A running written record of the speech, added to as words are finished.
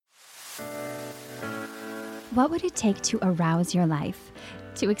What would it take to arouse your life,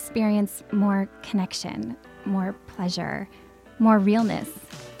 to experience more connection, more pleasure, more realness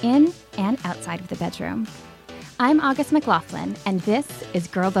in and outside of the bedroom? I'm August McLaughlin, and this is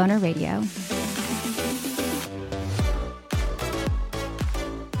Girl Boner Radio.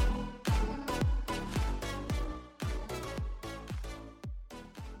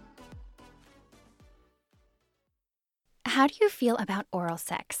 How do you feel about oral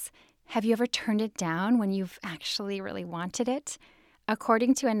sex? Have you ever turned it down when you've actually really wanted it?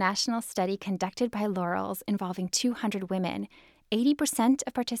 According to a national study conducted by Laurels involving 200 women, 80%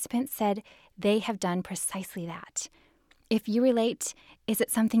 of participants said they have done precisely that. If you relate, is it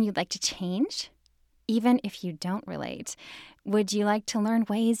something you'd like to change? Even if you don't relate, would you like to learn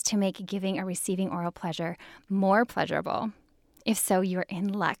ways to make giving or receiving oral pleasure more pleasurable? If so, you're in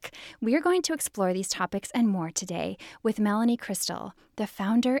luck. We are going to explore these topics and more today with Melanie Crystal, the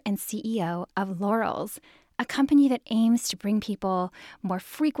founder and CEO of Laurels, a company that aims to bring people more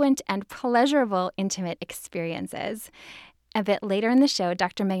frequent and pleasurable intimate experiences. A bit later in the show,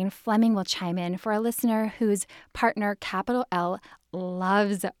 Dr. Megan Fleming will chime in for a listener whose partner, capital L,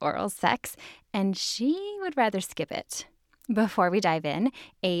 loves oral sex, and she would rather skip it. Before we dive in,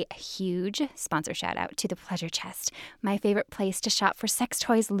 a huge sponsor shout out to the Pleasure Chest, my favorite place to shop for sex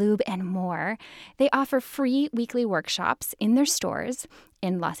toys, lube, and more. They offer free weekly workshops in their stores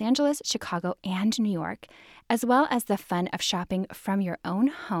in Los Angeles, Chicago, and New York, as well as the fun of shopping from your own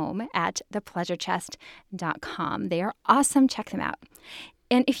home at thepleasurechest.com. They are awesome. Check them out.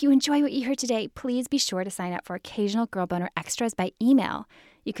 And if you enjoy what you hear today, please be sure to sign up for occasional Girl Boner extras by email.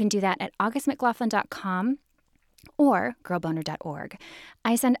 You can do that at augustmclaughlin.com or girlboner.org.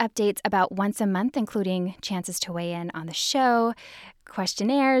 I send updates about once a month, including chances to weigh in on the show,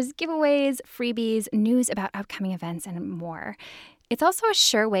 questionnaires, giveaways, freebies, news about upcoming events, and more. It's also a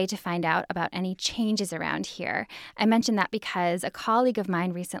sure way to find out about any changes around here. I mention that because a colleague of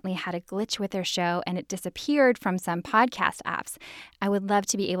mine recently had a glitch with their show and it disappeared from some podcast apps. I would love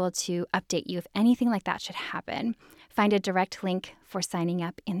to be able to update you if anything like that should happen. Find a direct link for signing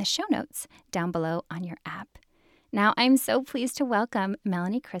up in the show notes down below on your app. Now, I'm so pleased to welcome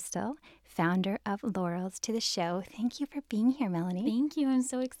Melanie Crystal, founder of Laurels, to the show. Thank you for being here, Melanie. Thank you. I'm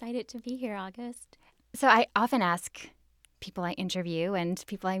so excited to be here, August. So I often ask people I interview and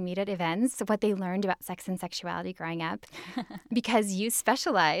people I meet at events what they learned about sex and sexuality growing up, because you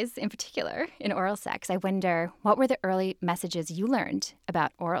specialize in particular in oral sex. I wonder, what were the early messages you learned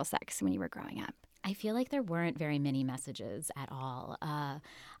about oral sex when you were growing up? I feel like there weren't very many messages at all.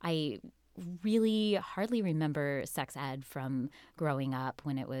 I really hardly remember sex ed from growing up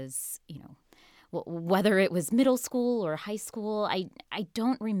when it was, whether it was middle school or high school. I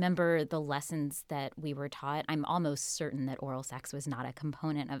don't remember the lessons that we were taught. I'm almost certain that oral sex was not a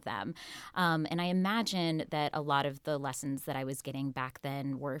component of them. And I imagine that a lot of the lessons that I was getting back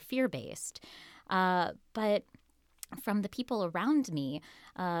then were fear-based. But from the people around me,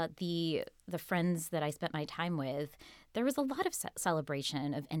 the friends that I spent my time with, there was a lot of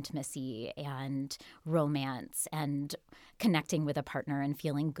celebration of intimacy and romance and connecting with a partner and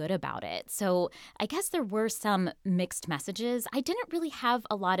feeling good about it. So I guess there were some mixed messages. I didn't really have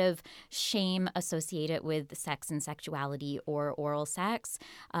a lot of shame associated with sex and sexuality or oral sex,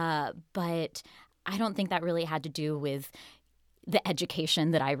 but I don't think that really had to do with the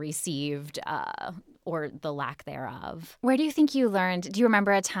education that I received or the lack thereof. Where do you think you learned? Do you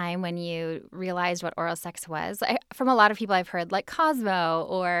remember a time when you realized what oral sex was? From a lot of people I've heard, like Cosmo,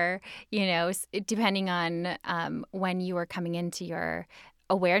 or, depending on when you were coming into your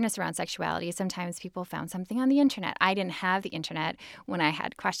awareness around sexuality, sometimes people found something on the internet. I didn't have the internet when I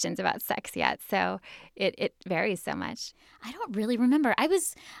had questions about sex yet, so it varies so much. I don't really remember. I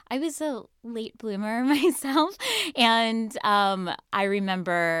was a late bloomer myself, and I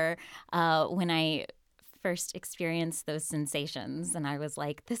remember when I first experienced those sensations, and I was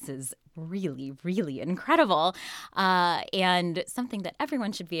like, this is really, really incredible, and something that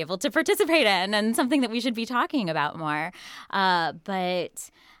everyone should be able to participate in, and something that we should be talking about more.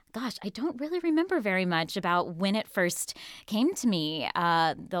 But gosh, I don't really remember very much about when it first came to me,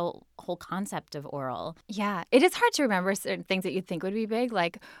 the whole concept of oral. Yeah, it is hard to remember certain things that you'd think would be big.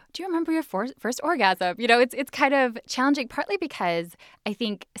 Like, do you remember your first orgasm? It's kind of challenging, partly because I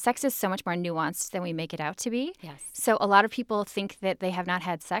think sex is so much more nuanced than we make it out to be. Yes. So a lot of people think that they have not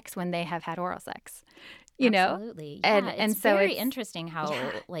had sex when they have had oral sex. Absolutely. Yeah, and so very interesting how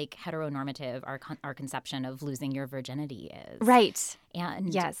heteronormative our conception of losing your virginity is. Right.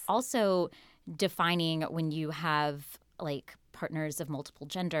 And yes. Also defining when you have partners of multiple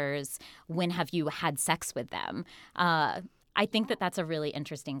genders, when have you had sex with them? I think that that's a really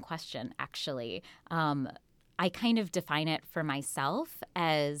interesting question, actually. I kind of define it for myself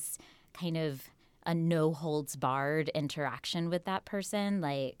as kind of a no-holds-barred interaction with that person,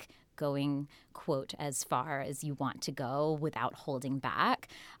 like going, quote, as far as you want to go without holding back.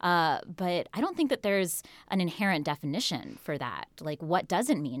 But I don't think that there's an inherent definition for that. Like, what does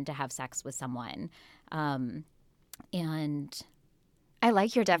it mean to have sex with someone? And I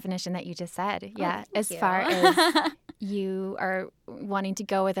like your definition that you just said. Yeah, as far as you are wanting to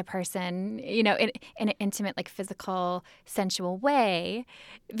go with a person, in an intimate, like physical, sensual way,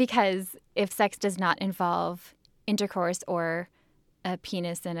 because if sex does not involve intercourse or a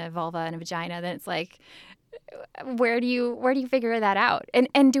penis and a vulva and a vagina, then it's like, where do you figure that out?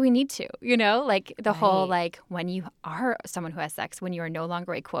 And do we need to, like the whole, like when you are someone who has sex, when you are no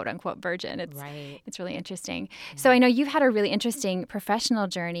longer a quote unquote virgin, it's really interesting. Yeah. So I know you've had a really interesting professional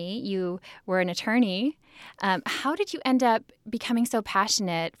journey. You were an attorney. How did you end up becoming so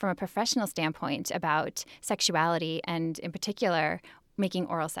passionate from a professional standpoint about sexuality and in particular making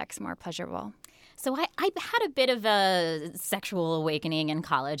oral sex more pleasurable? So I had a bit of a sexual awakening in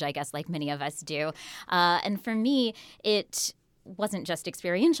college, I guess, like many of us do. And for me, it wasn't just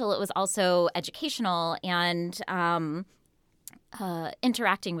experiential. It was also educational and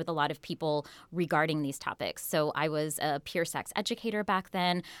interacting with a lot of people regarding these topics. So I was a peer sex educator back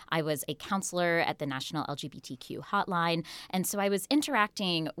then. I was a counselor at the National LGBTQ Hotline. And so I was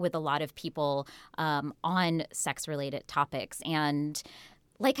interacting with a lot of people on sex-related topics. And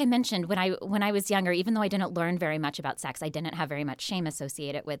like I mentioned, when I was younger, even though I didn't learn very much about sex, I didn't have very much shame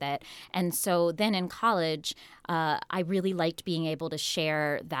associated with it. And so then in college, I really liked being able to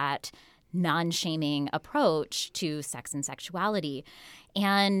share that non-shaming approach to sex and sexuality.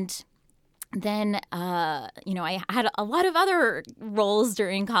 And then, I had a lot of other roles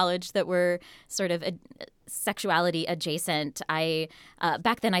during college that were sort of sexuality adjacent.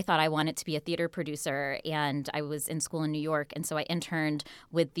 Back then I thought I wanted to be a theater producer, and I was in school in New York, and so I interned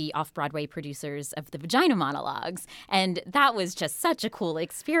with the off-Broadway producers of the Vagina Monologues, and that was just such a cool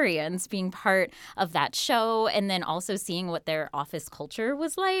experience, being part of that show, and then also seeing what their office culture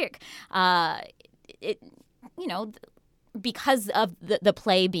was like. Because of the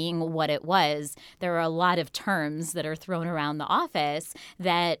play being what it was, there are a lot of terms that are thrown around the office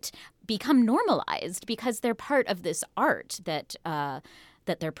that become normalized because they're part of this art that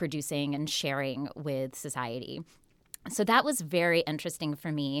they're producing and sharing with society. So that was very interesting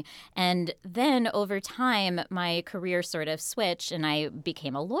for me. And then over time, my career sort of switched and I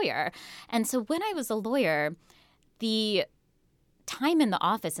became a lawyer. And so when I was a lawyer, the time in the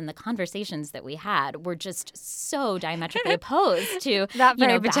office and the conversations that we had were just so diametrically opposed to that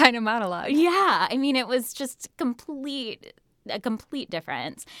very vagina monologue. Yeah. I mean, it was just a complete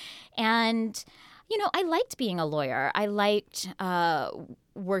difference. And, I liked being a lawyer. I liked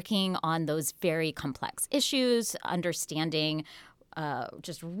working on those very complex issues, understanding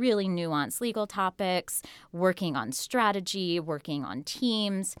just really nuanced legal topics, working on strategy, working on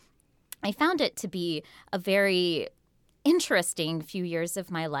teams. I found it to be a very interesting few years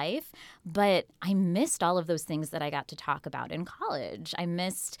of my life, but I missed all of those things that I got to talk about in college. I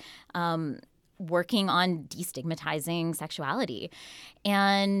missed working on destigmatizing sexuality.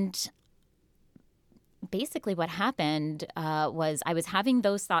 And basically what happened was I was having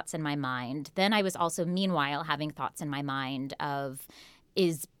those thoughts in my mind. Then I was also, meanwhile, having thoughts in my mind of,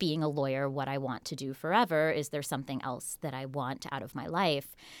 is being a lawyer what I want to do forever? Is there something else that I want out of my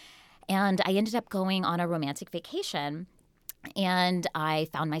life? And I ended up going on a romantic vacation, and I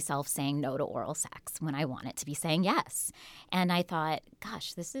found myself saying no to oral sex when I wanted to be saying yes. And I thought,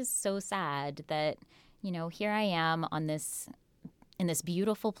 gosh, this is so sad that, here I am in this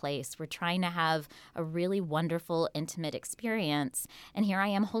beautiful place. We're trying to have a really wonderful, intimate experience, and here I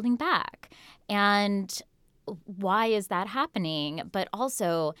am holding back. And why is that happening? But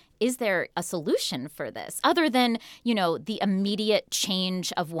also, is there a solution for this other than, the immediate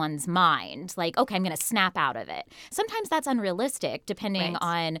change of one's mind? Like, okay, I'm going to snap out of it. Sometimes that's unrealistic depending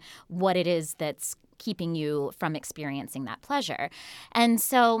on what it is that's keeping you from experiencing that pleasure. And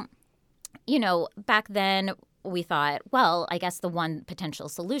so, back then we thought, well, I guess the one potential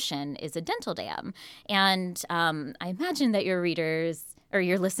solution is a dental dam. And I imagine that your readers or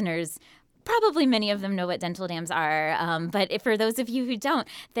your listeners, probably many of them know what dental dams are, but for those of you who don't,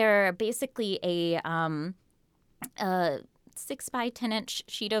 they're basically a 6 by 10 inch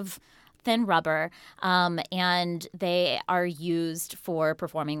sheet of thin rubber, and they are used for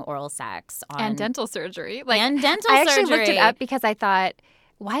performing oral sex and dental surgery. I actually looked it up because I thought,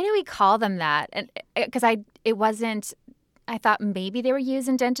 why do we call them that? And because it wasn't I thought maybe they were used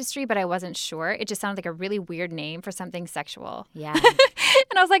in dentistry, but I wasn't sure. It just sounded like a really weird name for something sexual. Yeah.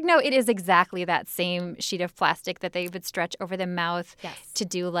 And I was like, no, it is exactly that same sheet of plastic that they would stretch over the mouth to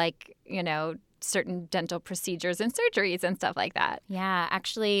do like, certain dental procedures and surgeries and stuff like that. Yeah,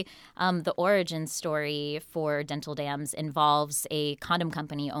 actually, the origin story for dental dams involves a condom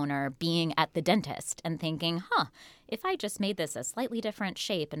company owner being at the dentist and thinking, if I just made this a slightly different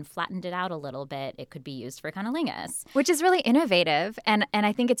shape and flattened it out a little bit, it could be used for cunnilingus. Which is really innovative. And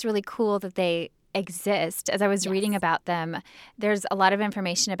I think it's really cool that they exist. As I was reading about them, there's a lot of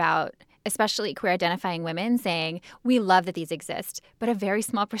information about especially queer identifying women saying, we love that these exist, but a very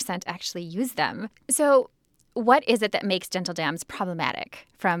small % actually use them. So what is it that makes dental dams problematic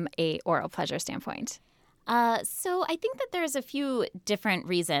from a oral pleasure standpoint? So I think that there's a few different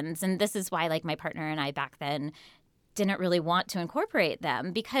reasons, and this is why like my partner and I back then didn't really want to incorporate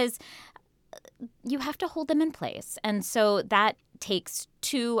them, because you have to hold them in place. And so that takes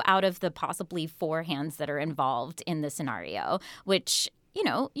 2 out of the possibly 4 hands that are involved in the scenario, which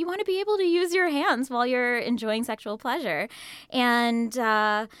you want to be able to use your hands while you're enjoying sexual pleasure. And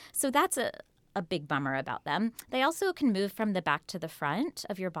so that's a big bummer about them. They also can move from the back to the front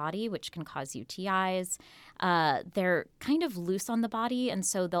of your body, which can cause UTIs. They're kind of loose on the body, and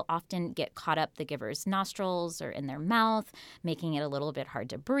so they'll often get caught up the giver's nostrils or in their mouth, making it a little bit hard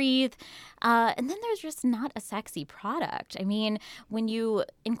to breathe. And then there's just not a sexy product. I mean, when you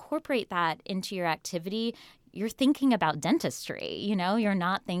incorporate that into your activity, you're thinking about dentistry, you're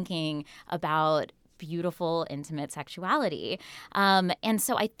not thinking about beautiful, intimate sexuality. And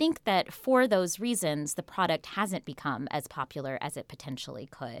so I think that for those reasons, the product hasn't become as popular as it potentially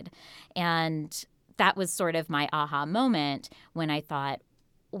could. And that was sort of my aha moment when I thought,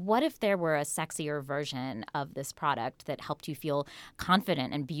 what if there were a sexier version of this product that helped you feel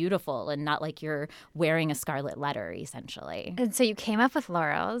confident and beautiful and not like you're wearing a scarlet letter, essentially? And so you came up with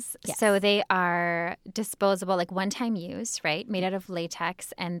Lorals. Yes. So they are disposable, like one-time use, right? Made out of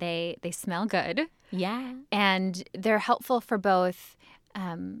latex, and they smell good. Yeah. And they're helpful for both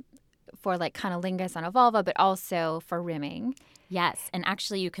for like cunnilingus on a vulva, but also for rimming. Yes. And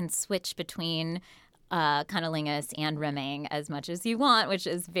actually you can switch between cunnilingus and rimming as much as you want, which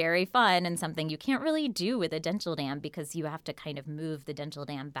is very fun and something you can't really do with a dental dam because you have to kind of move the dental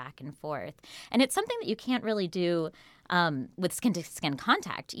dam back and forth. And it's something that you can't really do with skin-to-skin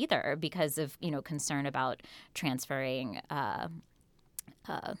contact either because of, concern about transferring,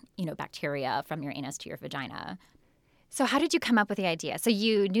 bacteria from your anus to your vagina. So how did you come up with the idea? So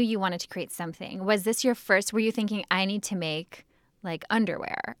you knew you wanted to create something. Was this your first? Were you thinking, I need to make like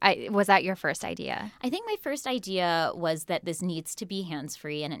underwear? Was that your first idea? I think my first idea was that this needs to be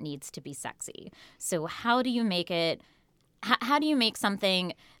hands-free and it needs to be sexy. So how do you make it? How do you make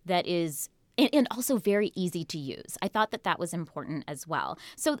something that is and also very easy to use? I thought that was important as well.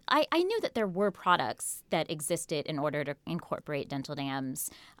 So I knew that there were products that existed in order to incorporate dental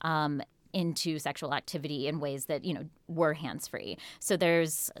dams into sexual activity in ways that, were hands-free. So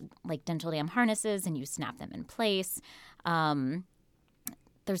there's like dental dam harnesses and you snap them in place.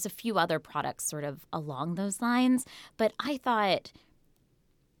 There's a few other products sort of along those lines. But I thought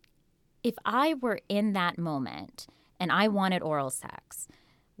if I were in that moment and I wanted oral sex,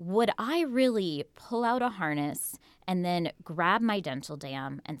 would I really pull out a harness and then grab my dental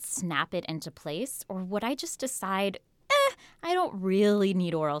dam and snap it into place? Or would I just decide, I don't really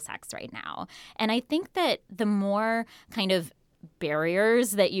need oral sex right now? And I think that the more kind of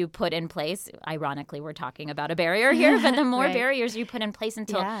barriers that you put in place, ironically, we're talking about a barrier here, but the more barriers you put in place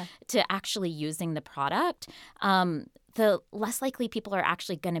to actually using the product, the less likely people are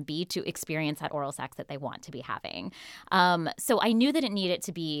actually going to be to experience that oral sex that they want to be having. So I knew that it needed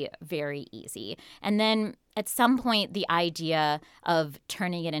to be very easy. And then at some point, the idea of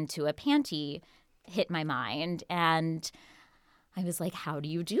turning it into a panty hit my mind. And I was like, how do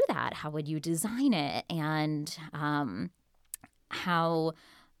you do that? How would you design it? And how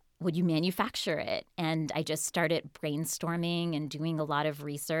would you manufacture it? And I just started brainstorming and doing a lot of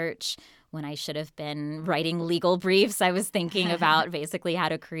research. When I should have been writing legal briefs, I was thinking about basically how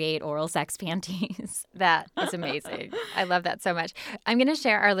to create oral sex panties. That is amazing. I love that so much. I'm going to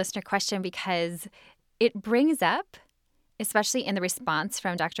share our listener question because it brings up, especially in the response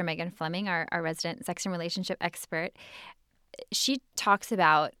from Dr. Megan Fleming, our resident sex and relationship expert, she talks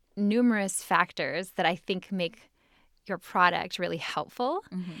about numerous factors that I think make your product really helpful.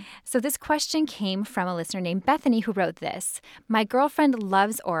 Mm-hmm. So this question came from a listener named Bethany who wrote this. My girlfriend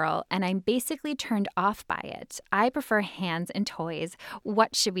loves oral and I'm basically turned off by it. I prefer hands and toys.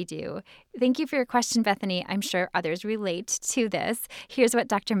 What should we do? Thank you for your question, Bethany. I'm sure others relate to this. Here's what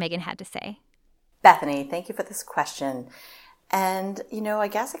Dr. Megan had to say. Bethany, thank you for this question. And, I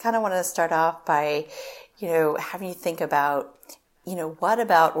guess I kind of want to start off by, having you think about, what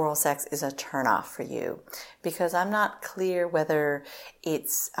about oral sex is a turnoff for you? Because I'm not clear whether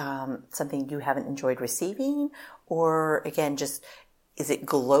it's something you haven't enjoyed receiving, or again, just is it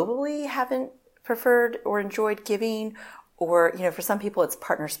globally haven't preferred or enjoyed giving? Or, for some people it's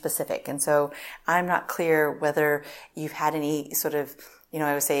partner specific. And so I'm not clear whether you've had any sort of,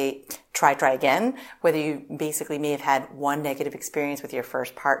 I would say try again, whether you basically may have had one negative experience with your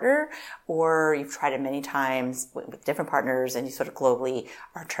first partner, or you've tried it many times with different partners and you sort of globally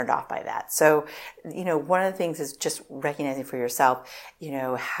are turned off by that. So, one of the things is just recognizing for yourself,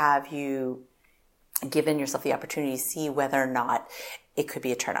 have you given yourself the opportunity to see whether or not it could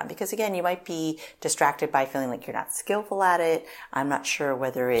be a turn on? Because again, you might be distracted by feeling like you're not skillful at it. I'm not sure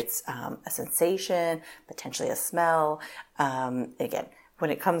whether it's a sensation, potentially a smell. Again, when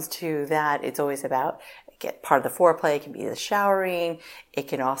it comes to that, it's always about, part of the foreplay can be the showering. It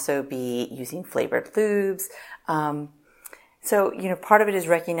can also be using flavored lubes. So, part of it is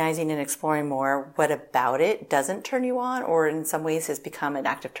recognizing and exploring more what about it doesn't turn you on, or in some ways has become an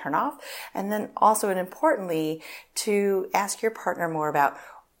active turnoff. And then also, and importantly, to ask your partner more about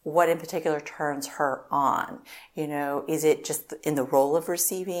what in particular turns her on. Is it just in the role of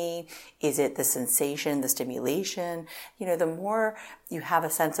receiving? Is it the sensation, the stimulation? The more you have a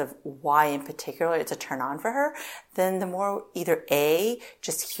sense of why in particular it's a turn on for her, then the more either A,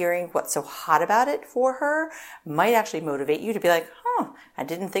 just hearing what's so hot about it for her might actually motivate you to be like, I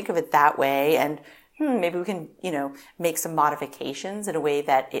didn't think of it that way. And maybe we can, make some modifications in a way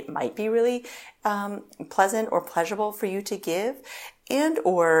that it might be really pleasant or pleasurable for you to give. And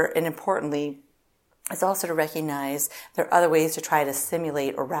importantly, it's also to recognize there are other ways to try to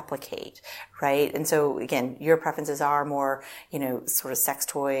simulate or replicate, right? And so again, your preferences are more, sort of sex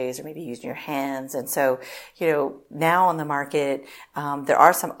toys or maybe using your hands. And so, now on the market, there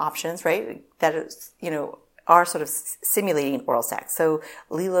are some options, right? That is, are sort of simulating oral sex. So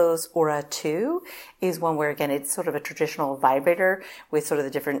Lilo's Aura 2 is one where, again, it's sort of a traditional vibrator with sort of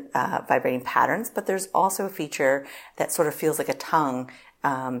the different vibrating patterns, but there's also a feature that sort of feels like a tongue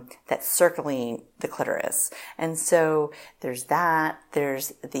that's circling the clitoris. And so there's that.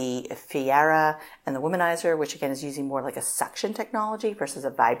 There's the Fiera and the Womanizer, which again is using more like a suction technology versus a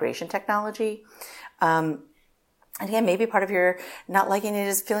vibration technology. And again, maybe part of your not liking it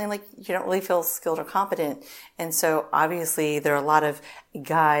is feeling like you don't really feel skilled or competent. And so obviously there are a lot of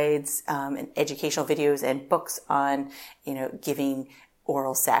guides and educational videos and books on, giving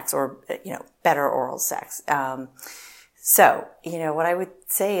oral sex or, better oral sex. So, what I would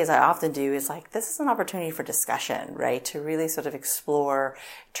say, as I often do, is like, this is an opportunity for discussion, right? To really sort of explore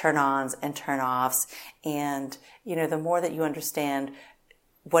turn-ons and turn-offs. And, the more that you understand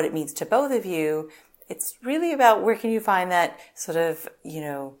what it means to both of you, it's really about where can you find that sort of,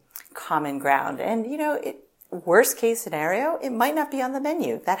 common ground. And, worst case scenario, it might not be on the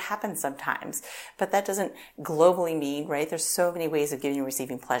menu. That happens sometimes, but that doesn't globally mean, right? There's so many ways of giving and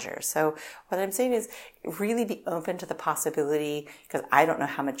receiving pleasure. So what I'm saying is really be open to the possibility, because I don't know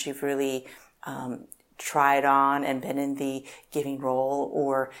how much you've really, tried on and been in the giving role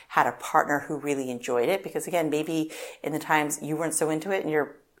or had a partner who really enjoyed it. Because again, maybe in the times you weren't so into it and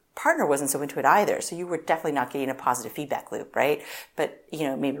your partner wasn't so into it either. So you were definitely not getting a positive feedback loop, right? But,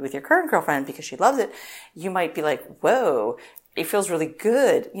 maybe with your current girlfriend, because she loves it, you might be like, whoa, it feels really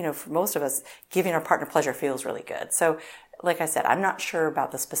good. For most of us, giving our partner pleasure feels really good. So like I said, I'm not sure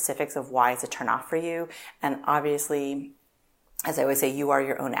about the specifics of why it's a turn off for you. And obviously, as I always say, you are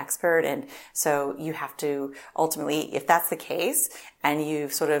your own expert. And so you have to ultimately, if that's the case, and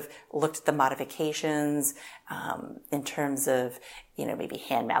you've sort of looked at the modifications, in terms of, maybe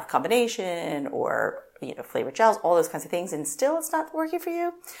hand-mouth combination or, flavored gels, all those kinds of things, and still it's not working for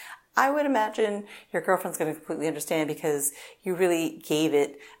you, I would imagine your girlfriend's going to completely understand, because you really gave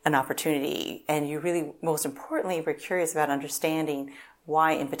it an opportunity and you really, most importantly, were curious about understanding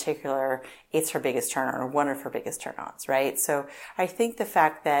why in particular it's her biggest turn on or one of her biggest turn ons, right? So I think the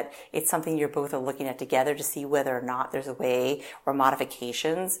fact that it's something you're both are looking at together to see whether or not there's a way or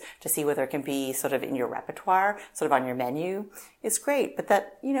modifications to see whether it can be sort of in your repertoire, sort of on your menu, is great. But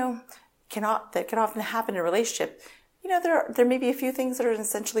that, can often happen in a relationship. There may be a few things that are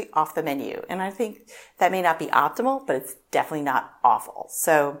essentially off the menu. And I think that may not be optimal, but it's definitely not awful.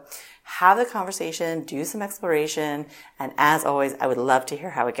 So have the conversation, do some exploration, and as always, I would love to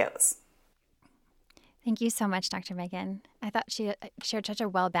hear how it goes. Thank you so much, Dr. Megan. I thought she shared such a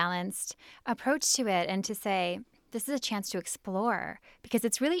well-balanced approach to it, and to say, this is a chance to explore, because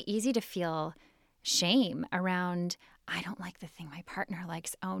it's really easy to feel shame around, I don't like the thing my partner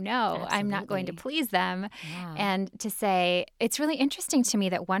likes. Oh no, I'm not going to Absolutely. please them. Yeah. And to say, it's really interesting to me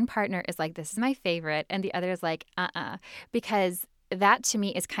that one partner is like, this is my favorite, and the other is like, because that to me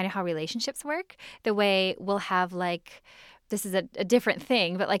is kind of how relationships work. The way we'll have like, this is a different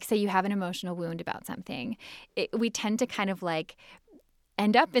thing, but like say you have an emotional wound about something, we tend to kind of like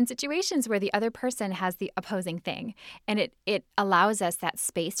end up in situations where the other person has the opposing thing. And it allows us that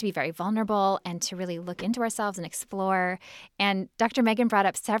space to be very vulnerable and to really look into ourselves and explore. And Dr. Megan brought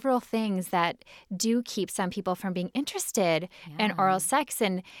up several things that do keep some people from being interested in oral sex,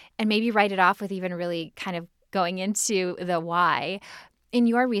 and maybe write it off with even really kind of going into the why. In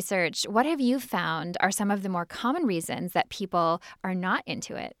your research, what have you found are some of the more common reasons that people are not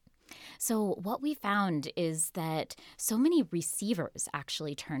into it? So what we found is that so many receivers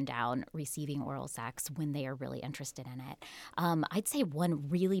actually turn down receiving oral sex when they are really interested in it. I'd say one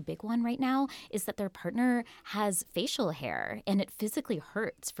really big one right now is that their partner has facial hair and it physically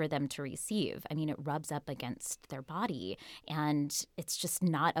hurts for them to receive. I mean, it rubs up against their body and it's just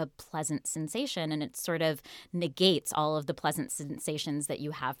not a pleasant sensation, and it sort of negates all of the pleasant sensations that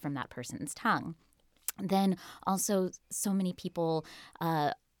you have from that person's tongue. Then also so many people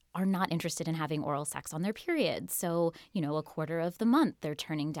are not interested in having oral sex on their periods. So, a quarter of the month they're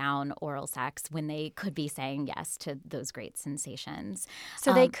turning down oral sex when they could be saying yes to those great sensations.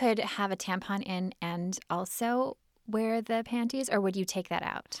 So they could have a tampon in and also wear the panties, or would you take that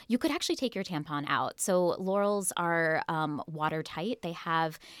out? You could actually take your tampon out. So Lorals are watertight. They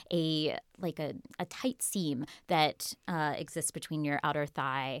have a tight seam that exists between your outer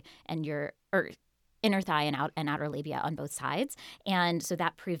thigh and your inner thigh and outer labia on both sides. And so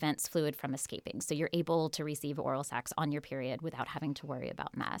that prevents fluid from escaping. So you're able to receive oral sex on your period without having to worry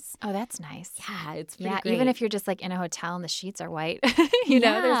about mess. Oh, that's nice. Yeah, it's pretty great. Even if you're just like in a hotel and the sheets are white, there's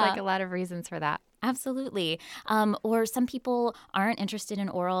like a lot of reasons for that. Absolutely. Or some people aren't interested in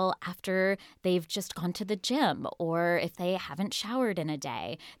oral after they've just gone to the gym, or if they haven't showered in a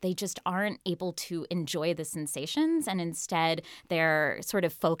day. They just aren't able to enjoy the sensations, and instead they're sort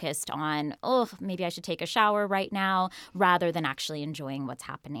of focused on, maybe I should take a shower right now, rather than actually enjoying what's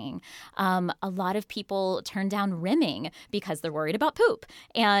happening. A lot of people turn down rimming because they're worried about poop.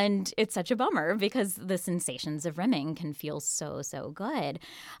 And it's such a bummer because the sensations of rimming can feel so, so good.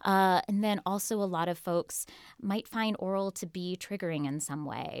 And then also a lot of folks might find oral to be triggering in some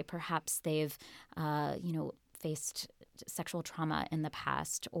way. Perhaps they've, faced sexual trauma in the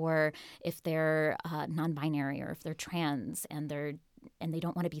past, or if they're non-binary, or if they're trans and they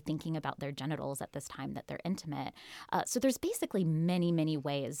don't want to be thinking about their genitals at this time that they're intimate. So there's basically many, many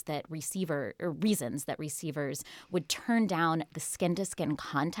ways that reasons that receivers would turn down the skin-to-skin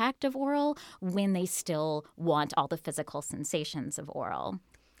contact of oral when they still want all the physical sensations of oral.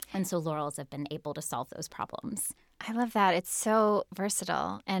 And so Lorals have been able to solve those problems. I love that. It's so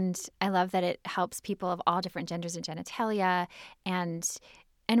versatile. And I love that it helps people of all different genders and genitalia, and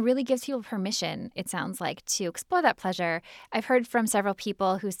really gives people permission, it sounds like, to explore that pleasure. I've heard from several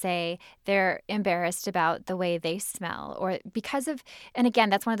people who say they're embarrassed about the way they smell, or because of, and again,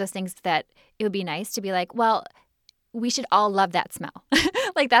 that's one of those things that it would be nice to be like, well, we should all love that smell.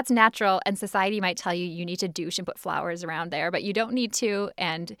 Like, that's natural, and society might tell you you need to douche and put flowers around there, but you don't need to,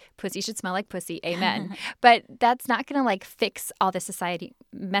 and pussy should smell like pussy, amen. But that's not going to like fix all the society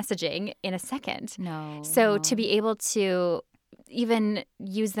messaging in a second. No. So to be able to even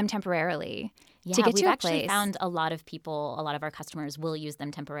use them temporarily to get we've to a actually place. found a lot of our customers will use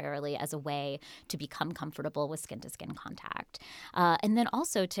them temporarily as a way to become comfortable with skin-to-skin contact. And then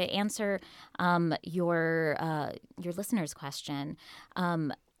also to answer your listener's question,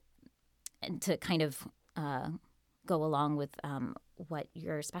 and to kind of go along with what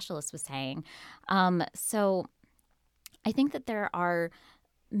your specialist was saying. So I think that there are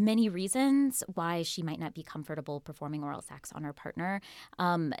many reasons why she might not be comfortable performing oral sex on her partner.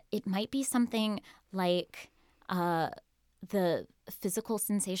 It might be something like the physical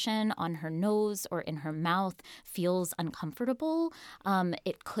sensation on her nose or in her mouth feels uncomfortable.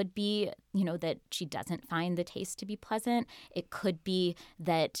 It could be, that she doesn't find the taste to be pleasant. It could be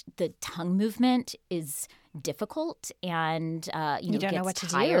that the tongue movement is difficult and you don't gets know what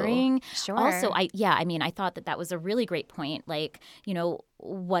tiring. To do. Sure. Also, I thought that was a really great point. Like,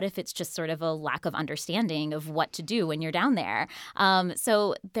 what if it's just sort of a lack of understanding of what to do when you're down there?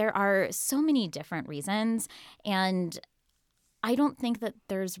 So there are so many different reasons, and I don't think that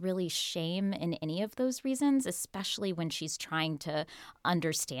there's really shame in any of those reasons, especially when she's trying to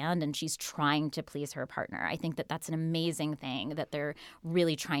understand and she's trying to please her partner. I think that that's an amazing thing, that they're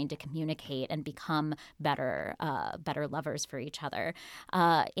really trying to communicate and become better lovers for each other.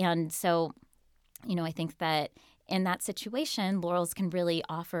 And so I think that in that situation, Laurels can really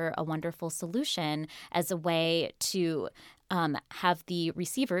offer a wonderful solution as a way to have the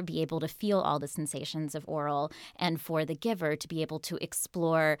receiver be able to feel all the sensations of oral, and for the giver to be able to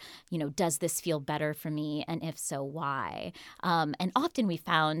explore, does this feel better for me? And if so, why? And often we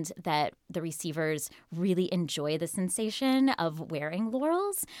found that the receivers really enjoy the sensation of wearing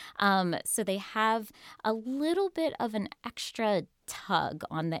Laurels. So they have a little bit of an extra tug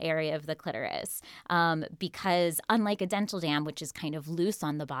on the area of the clitoris because unlike a dental dam, which is kind of loose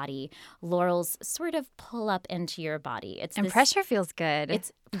on the body, Laurels sort of pull up into your body. And pressure feels good.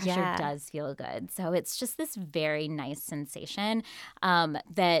 Pressure does feel good. So it's just this very nice sensation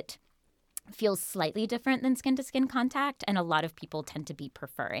that feels slightly different than skin-to-skin contact, and a lot of people tend to be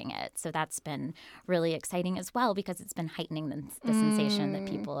preferring it. So that's been really exciting as well because it's been heightening the sensation that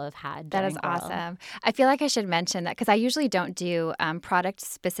people have had. That is awesome. I feel like I should mention that because I usually don't do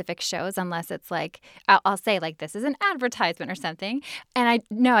product-specific shows unless it's like, I'll say like this is an advertisement or something. And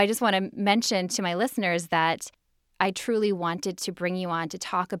I just want to mention to my listeners that I truly wanted to bring you on to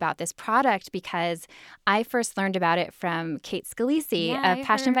talk about this product because I first learned about it from Kate Scalisi of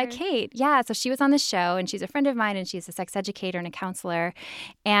Passion by Kate. Yeah, so she was on the show, and she's a friend of mine, and she's a sex educator and a counselor.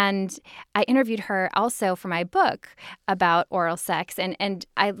 And I interviewed her also for my book about oral sex, and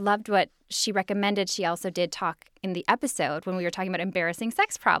I loved what she recommended. She also did talk in the episode when we were talking about embarrassing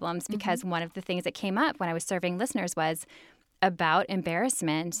sex problems because one of the things that came up when I was serving listeners was about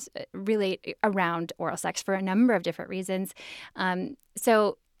embarrassment really around oral sex for a number of different reasons.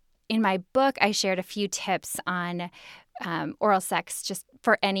 So in my book, I shared a few tips on oral sex just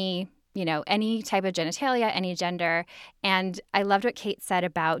for any type of genitalia, any gender. And I loved what Kate said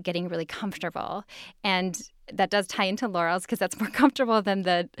about getting really comfortable. And that does tie into Laurels because that's more comfortable than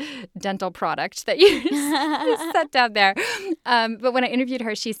the dental product that you set down there. But when I interviewed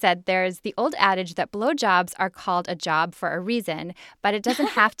her, she said there's the old adage that blowjobs are called a job for a reason, but it doesn't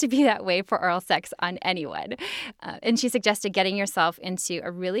have to be that way for oral sex on anyone. And she suggested getting yourself into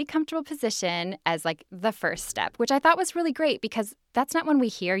a really comfortable position as like the first step, which I thought was really great because that's not one we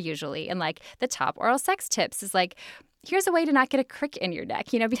hear usually. And like the top oral sex tips is like, here's a way to not get a crick in your neck,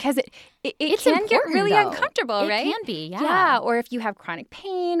 because it can get really uncomfortable, right? It can be, yeah. Yeah, or if you have chronic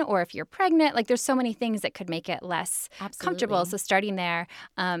pain or if you're pregnant, like there's so many things that could make it less comfortable. So starting there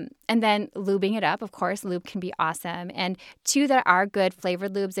and then lubing it up, of course, lube can be awesome. And two that are good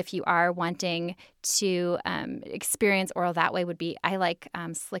flavored lubes if you are wanting to experience oral that way would be, I like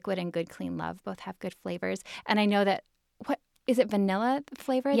Sliquid and Good Clean Love. Both have good flavors. And I know that, is it vanilla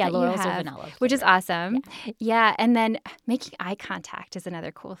flavored? Yeah, that Laurels you have, are vanilla flavored. which is awesome. Yeah, and then making eye contact is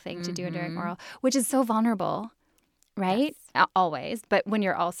another cool thing to do during oral, which is so vulnerable, right? Yes. Always. But when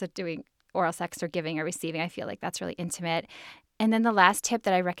you're also doing oral sex or giving or receiving, I feel like that's really intimate. And then the last tip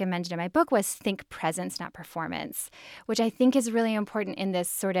that I recommended in my book was think presence, not performance, which I think is really important in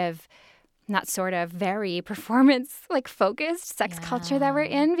this very performance like focused sex culture that we're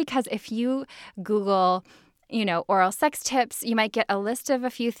in. Because if you Google oral sex tips, you might get a list of a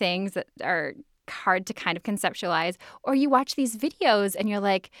few things that are hard to kind of conceptualize. Or you watch these videos and you're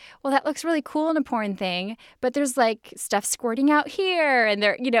like, well, that looks really cool in a porn thing, but there's like stuff squirting out here. And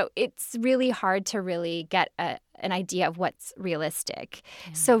it's really hard to really get an idea of what's realistic.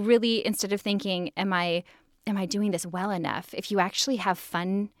 Yeah. So really, instead of thinking, am I doing this well enough? If you actually have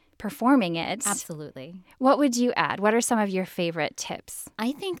fun performing it. Absolutely. What would you add? What are some of your favorite tips?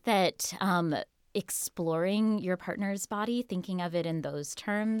 I think that exploring your partner's body, thinking of it in those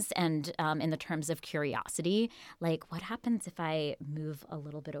terms and in the terms of curiosity, like what happens if I move a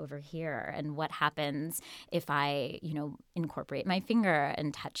little bit over here, and what happens if I, incorporate my finger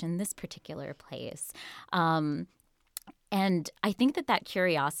and touch in this particular place. And I think that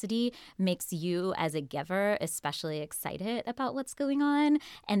curiosity makes you as a giver especially excited about what's going on.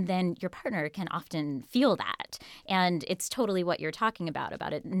 And then your partner can often feel that. And it's totally what you're talking about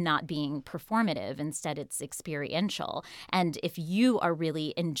it not being performative. Instead, it's experiential. And if you are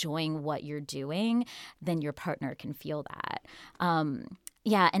really enjoying what you're doing, then your partner can feel that.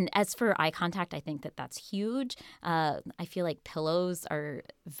 Yeah, and as for eye contact, I think that's huge. I feel like pillows are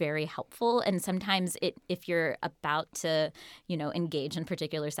very helpful, and sometimes if you're about to, engage in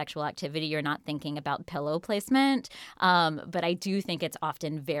particular sexual activity, you're not thinking about pillow placement. But I do think it's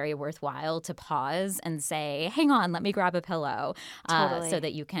often very worthwhile to pause and say, "Hang on, let me grab a pillow," so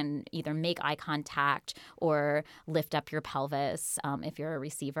that you can either make eye contact or lift up your pelvis if you're a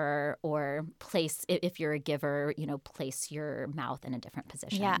receiver, or place if you're a giver, place your mouth in a different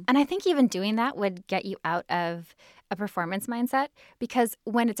position. Yeah, and I think even doing that would get you out of a performance mindset, because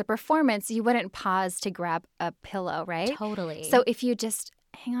when it's a performance, you wouldn't pause to grab a pillow, right? Totally. So if you just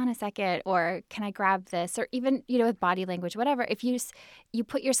hang on a second, or can I grab this? Or even, with body language, whatever. If you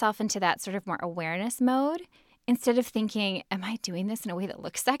put yourself into that sort of more awareness mode, instead of thinking, am I doing this in a way that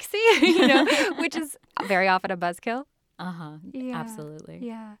looks sexy? Which is very often a buzzkill. Yeah, absolutely.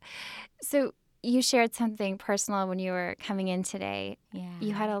 Yeah. So you shared something personal when you were coming in today. Yeah.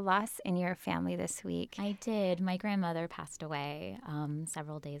 You had a loss in your family this week. I did. My grandmother passed away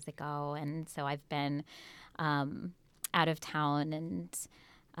several days ago, and so I've been out of town and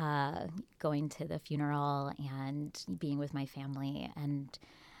going to the funeral and being with my family. And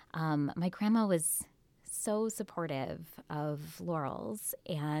my grandma was so supportive of Laurel's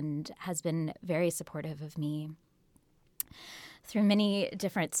and has been very supportive of me through many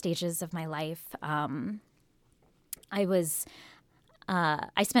different stages of my life. I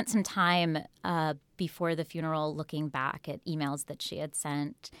spent some time before the funeral looking back at emails that she had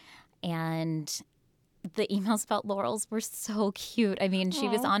sent, and the emails about Laurel's were so cute. I mean, she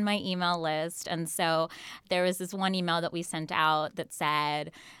was on my email list. And so there was this one email that we sent out that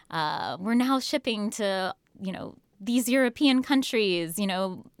said, we're now shipping to, these European countries,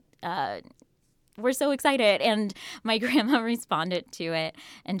 we're so excited. And my grandma responded to it.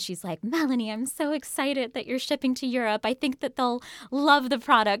 And she's like, Melanie, I'm so excited that you're shipping to Europe. I think that they'll love the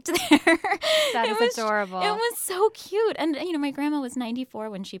product there. That is adorable. It was so cute. And, my grandma was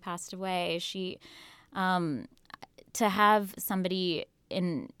 94 when she passed away. To have somebody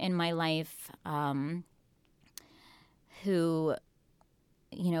in my life who,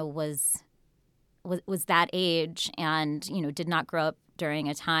 was that age and, did not grow up during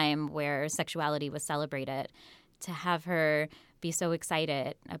a time where sexuality was celebrated, to have her be so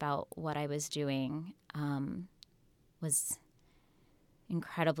excited about what I was doing was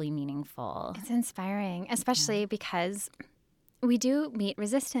incredibly meaningful. It's inspiring, especially because we do meet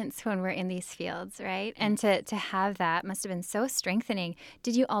resistance when we're in these fields, right? And to have that must have been so strengthening.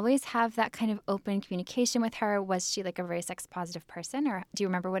 Did you always have that kind of open communication with her? Was she like a very sex positive person? Or do you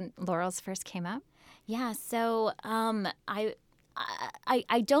remember when Laurel's first came up? Yeah, so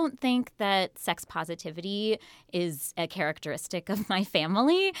I don't think that sex positivity is a characteristic of my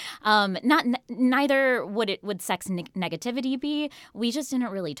family. Neither would sex negativity be. We just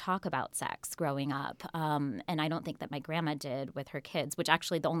didn't really talk about sex growing up, and I don't think that my grandma did with her kids. Which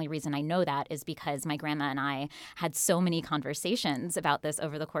actually, the only reason I know that is because my grandma and I had so many conversations about this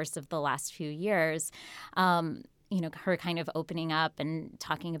over the course of the last few years. Her kind of opening up and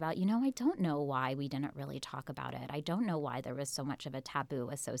talking about, I don't know why we didn't really talk about it. I don't know why there was so much of a taboo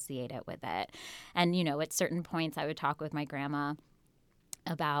associated with it. And, at certain points I would talk with my grandma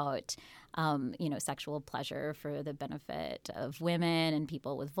about, sexual pleasure for the benefit of women and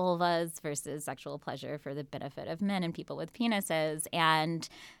people with vulvas versus sexual pleasure for the benefit of men and people with penises. And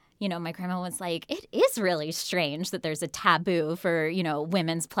my grandma was like, it is really strange that there's a taboo for,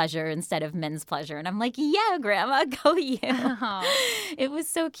 women's pleasure instead of men's pleasure. And I'm like, yeah, Grandma, go you. It was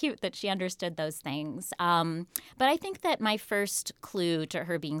so cute that she understood those things. But I think that my first clue to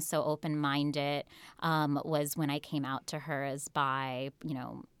her being so open-minded was when I came out to her as bi.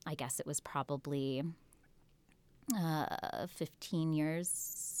 I guess it was probably 15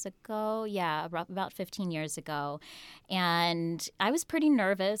 years ago. Yeah, about 15 years ago. And I was pretty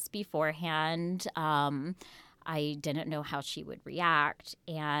nervous beforehand. I didn't know how she would react.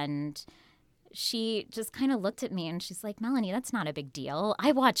 And she just kind of looked at me and she's like, Melanie, that's not a big deal.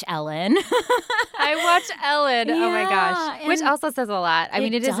 I watch Ellen. I watch Ellen. Yeah, oh my gosh. Which also says a lot. I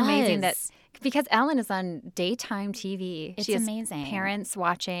mean, it is amazing that because Ellen is on daytime TV. It's she has amazing. Parents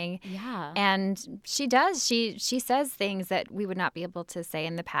watching. Yeah. And she does. She says things that we would not be able to say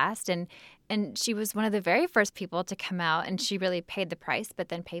in the past. And she was one of the very first people to come out, and she really paid the price, but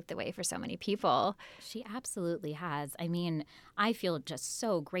then paved the way for so many people. She absolutely has. I mean, I feel just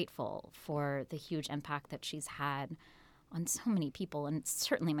so grateful for the huge impact that she's had on so many people, and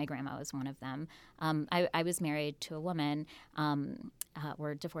certainly my grandma was one of them. I was married to a woman.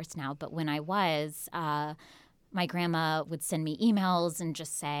 We're divorced now, but when I was, my grandma would send me emails and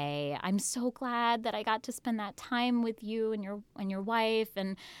just say, I'm so glad that I got to spend that time with you and your wife,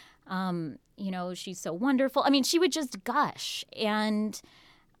 and she's so wonderful. I mean, she would just gush, and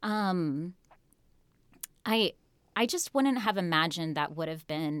I just wouldn't have imagined that would have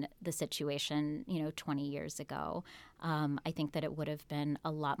been the situation, 20 years ago. I think that it would have been a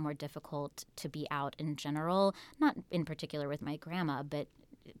lot more difficult to be out in general, not in particular with my grandma, but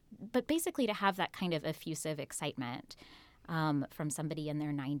basically to have that kind of effusive excitement from somebody in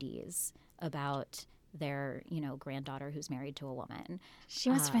their 90s about their, granddaughter who's married to a woman. She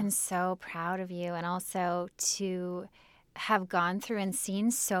must have been so proud of you, and also to have gone through and seen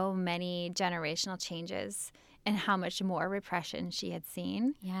so many generational changes and how much more repression she had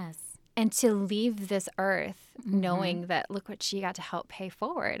seen. Yes. And to leave this earth knowing that, look what she got to help pay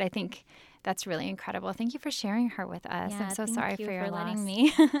forward. I think that's really incredible. Thank you for sharing her with us. Yeah, I'm so sorry for your loss. letting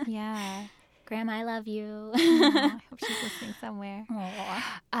me. Yeah. Grandma, I love you. I hope she's listening somewhere.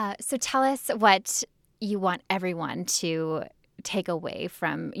 So tell us what you want everyone to take away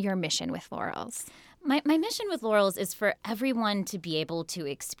from your mission with Laurels. My mission with Laurels is for everyone to be able to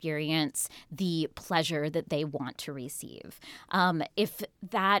experience the pleasure that they want to receive. If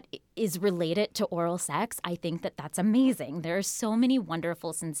that is related to oral sex, I think that that's amazing. There are so many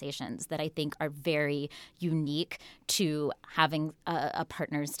wonderful sensations that I think are very unique to having a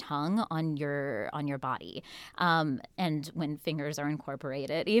partner's tongue on your body. And when fingers are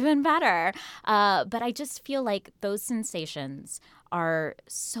incorporated, even better. But I just feel like those sensations are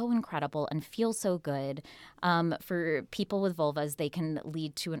so incredible and feel so good. For people with vulvas, they can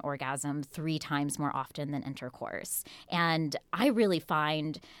lead to an orgasm 3 times more often than intercourse. And I really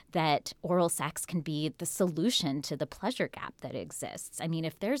find that oral sex can be the solution to the pleasure gap that exists. I mean,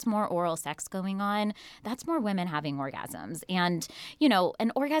 if there's more oral sex going on, that's more women having orgasms. And,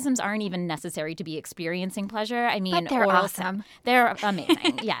 and orgasms aren't even necessary to be experiencing pleasure. I mean, but they're awesome. They're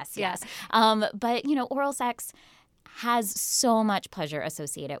amazing. Yes, Yeah. yes. But, oral sex has so much pleasure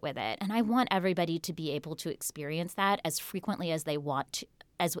associated with it. And I want everybody to be able to experience that as frequently as they want to,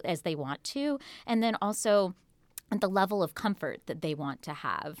 as they want to. And then also at the level of comfort that they want to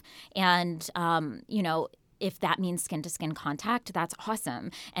have. And, if that means skin-to-skin contact, that's awesome.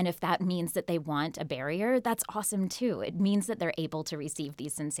 And if that means that they want a barrier, that's awesome too. It means that they're able to receive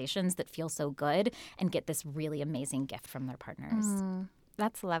these sensations that feel so good and get this really amazing gift from their partners.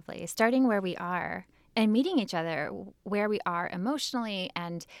 That's lovely. Starting where we are and meeting each other where we are emotionally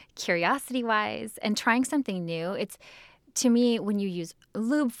and curiosity-wise and trying something new. It's, to me, when you use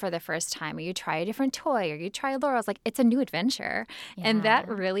lube for the first time or you try a different toy or you try Laurels, like it's a new adventure. Yeah. And that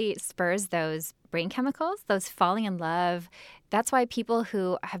really spurs those brain chemicals, those falling in love. That's why people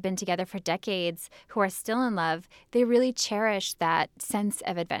who have been together for decades, who are still in love, they really cherish that sense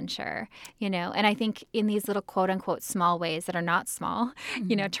of adventure, And I think in these little quote unquote small ways that are not small,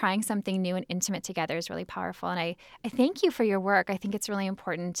 trying something new and intimate together is really powerful. And I thank you for your work. I think it's really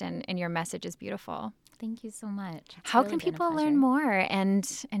important and your message is beautiful. Thank you so much. It's How really can been a people pleasure. learn more and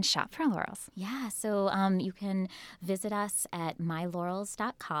shop for Laurels? Yeah, so you can visit us at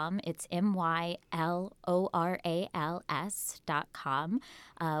mylaurels.com. It's MYLORALS.com.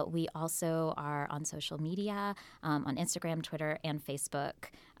 We also are on social media, on Instagram, Twitter, and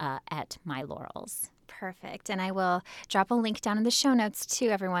Facebook at mylaurels. Perfect. And I will drop a link down in the show notes too,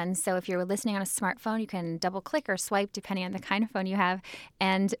 everyone. So if you're listening on a smartphone, you can double click or swipe depending on the kind of phone you have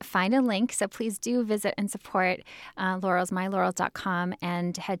and find a link. So please do visit and support Laurels, mylaurels.com,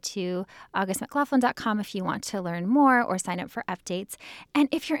 and head to augustmclaughlin.com if you want to learn more or sign up for updates. And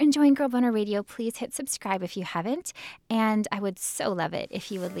if you're enjoying Girl Boner Radio, please hit subscribe if you haven't. And I would so love it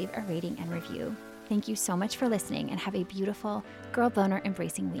if you would leave a rating and review. Thank you so much for listening and have a beautiful Girl Boner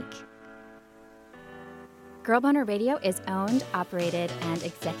Embracing Week. Girl Boner Radio is owned, operated, and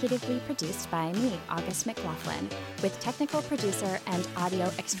executively produced by me, August McLaughlin, with technical producer and audio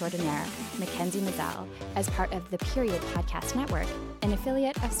extraordinaire, Mackenzie Mazzell, as part of the Period Podcast Network, an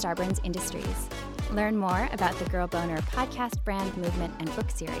affiliate of Starburns Industries. Learn more about the Girl Boner podcast brand, movement, and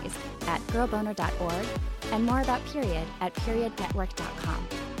book series at girlboner.org and more about Period at periodnetwork.com.